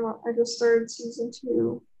it. I just started season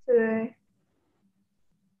 2 today.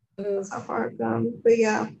 That's how far I've gone. But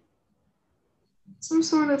yeah, some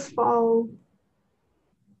sort of fall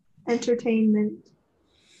entertainment.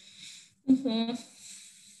 Anything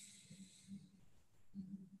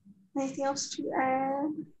else to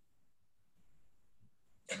add?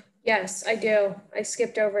 Yes, I do. I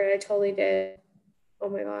skipped over it. I totally did. Oh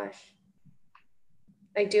my gosh.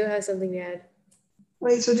 I do have something to add.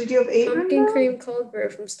 Wait, so did you have 8 pumpkin cream cold brew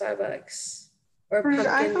from Starbucks? Or pumpkin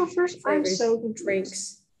I go first? I'm so confused.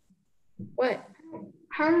 Drinks. What?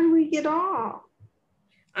 How did we get off?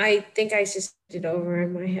 I think I just did over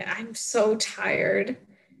in my head. I'm so tired.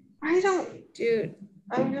 Dude.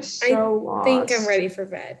 I'm just so lost. I think I'm ready for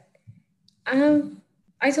bed. I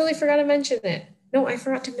totally forgot to mention it. No, I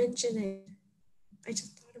forgot to mention it. I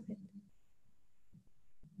just thought of it.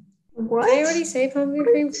 What? Did I already say pumpkin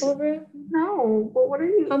cream cold brew? No, but what are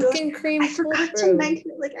you pumpkin doing? Cream I forgot to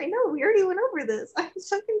mention it. Like, I know, we already went over this. I'm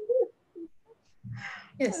so confused.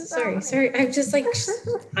 Yes, sorry. I'm just like,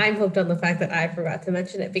 I'm hooked on the fact that I forgot to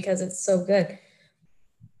mention it because it's so good.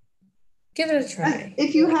 Give it a try.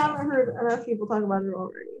 If you haven't heard enough people talk about it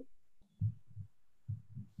already.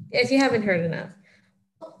 If you haven't heard enough.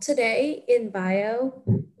 Today in bio,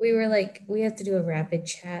 we were like, we have to do a rapid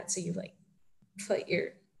chat. So you like put your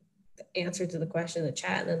answer to the question in the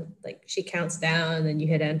chat, and then like she counts down, and then you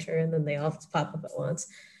hit enter, and then they all pop up at once.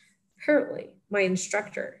 Currently, my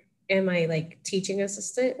instructor and my like teaching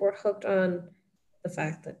assistant were hooked on the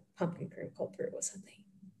fact that pumpkin cream cold brew was a thing.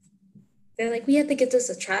 They're like, we have to give this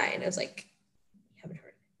a try. And I was like, you haven't heard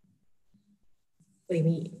of it. What do you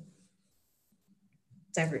mean?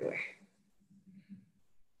 It's everywhere.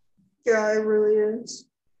 Yeah, it really is.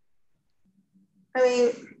 I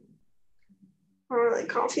mean, I don't like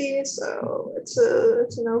coffee, so it's a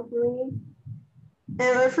no for me.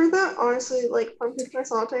 And I've heard that honestly, like pumpkin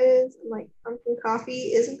spice lattes and like pumpkin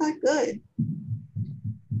coffee isn't that good.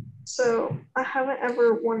 So I haven't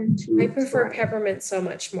ever wanted to. I prefer peppermint so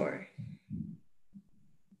much more.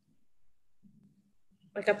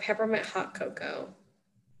 Like a peppermint hot cocoa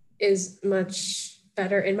is much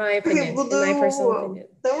better in my opinion. Okay, well, in my personal opinion.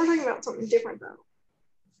 Then we're talking about something different though.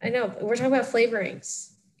 I know, but we're talking about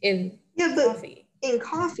flavorings in coffee. In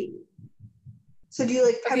coffee. So do you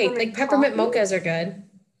like peppermint? Okay, like peppermint mochas are good.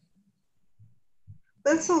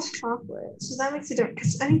 That sells chocolate, so that makes it different.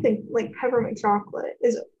 Because anything like peppermint chocolate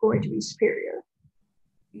is going to be superior.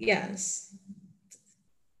 Yes.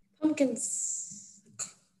 Pumpkins.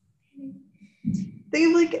 Think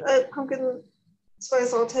of like a pumpkin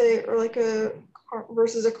spice latte or like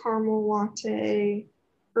versus a caramel latte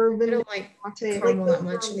or vanilla I don't like latte. Caramel like that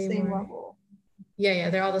much anymore. Same level. Yeah,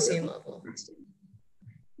 they're all the same level.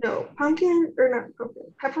 No,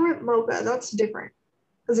 peppermint mocha, that's different.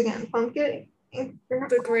 Because again, pumpkin,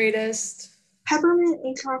 the greatest. Peppermint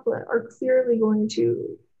and chocolate are clearly going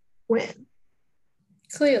to win.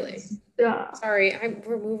 Clearly. Yeah. Sorry,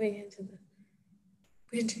 we're moving into the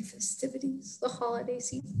winter festivities, the holiday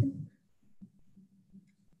season.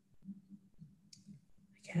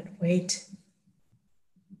 I can't wait.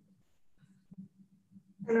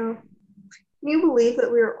 I know. Can you believe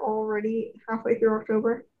that we are already halfway through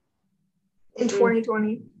October in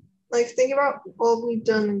 2020? Like, think about all we've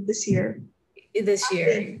done this year.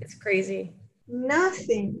 It's crazy.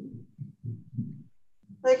 Nothing.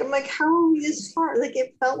 Like, I'm like, how are we this far? Like,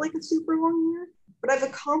 it felt like a super long year, but I've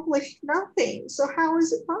accomplished nothing. So how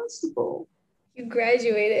is it possible? You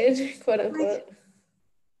graduated, quote unquote.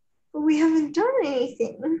 But we haven't done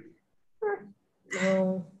anything.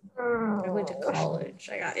 No. I went to college.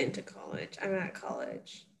 I got into college. I'm at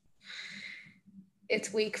college.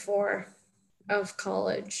 It's week 4 of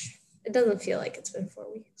college. It doesn't feel like it's been 4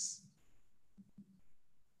 weeks.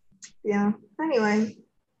 Yeah. Anyway.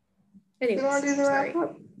 You want to do the wrap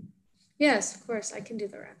up? Yes, of course. I can do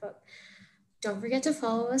the wrap up. Don't forget to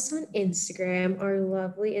follow us on Instagram, our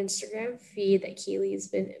lovely Instagram feed that Keely's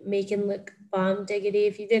been making look bomb diggity.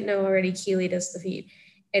 If you didn't know already, Keely does the feed,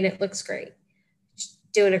 and it looks great. She's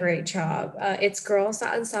doing a great job. It's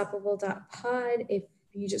girls.unstoppable.pod. If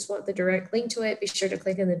you just want the direct link to it, be sure to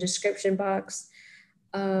click in the description box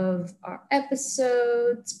of our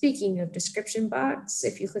episode. Speaking of description box,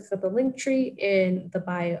 if you click on the link tree in the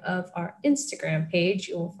bio of our Instagram page,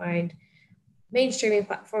 you will find main streaming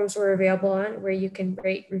platforms we're available on where you can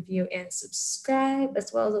rate, review, and subscribe,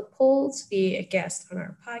 as well as a poll to be a guest on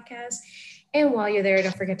our podcast. And while you're there,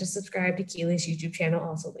 don't forget to subscribe to Keely's YouTube channel,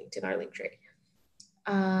 also linked in our link tree.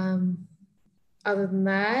 Other than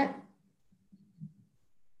that,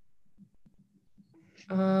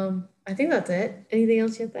 I think that's it. Anything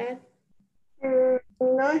else you have to add? No,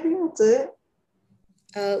 I think that's it.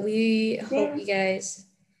 We hope you guys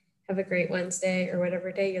have a great Wednesday or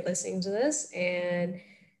whatever day you're listening to this, and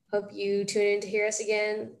hope you tune in to hear us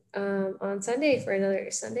again on Sunday for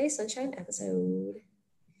another Sunday Sunshine episode.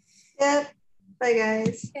 Yep. Bye,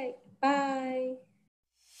 guys. Okay. Bye.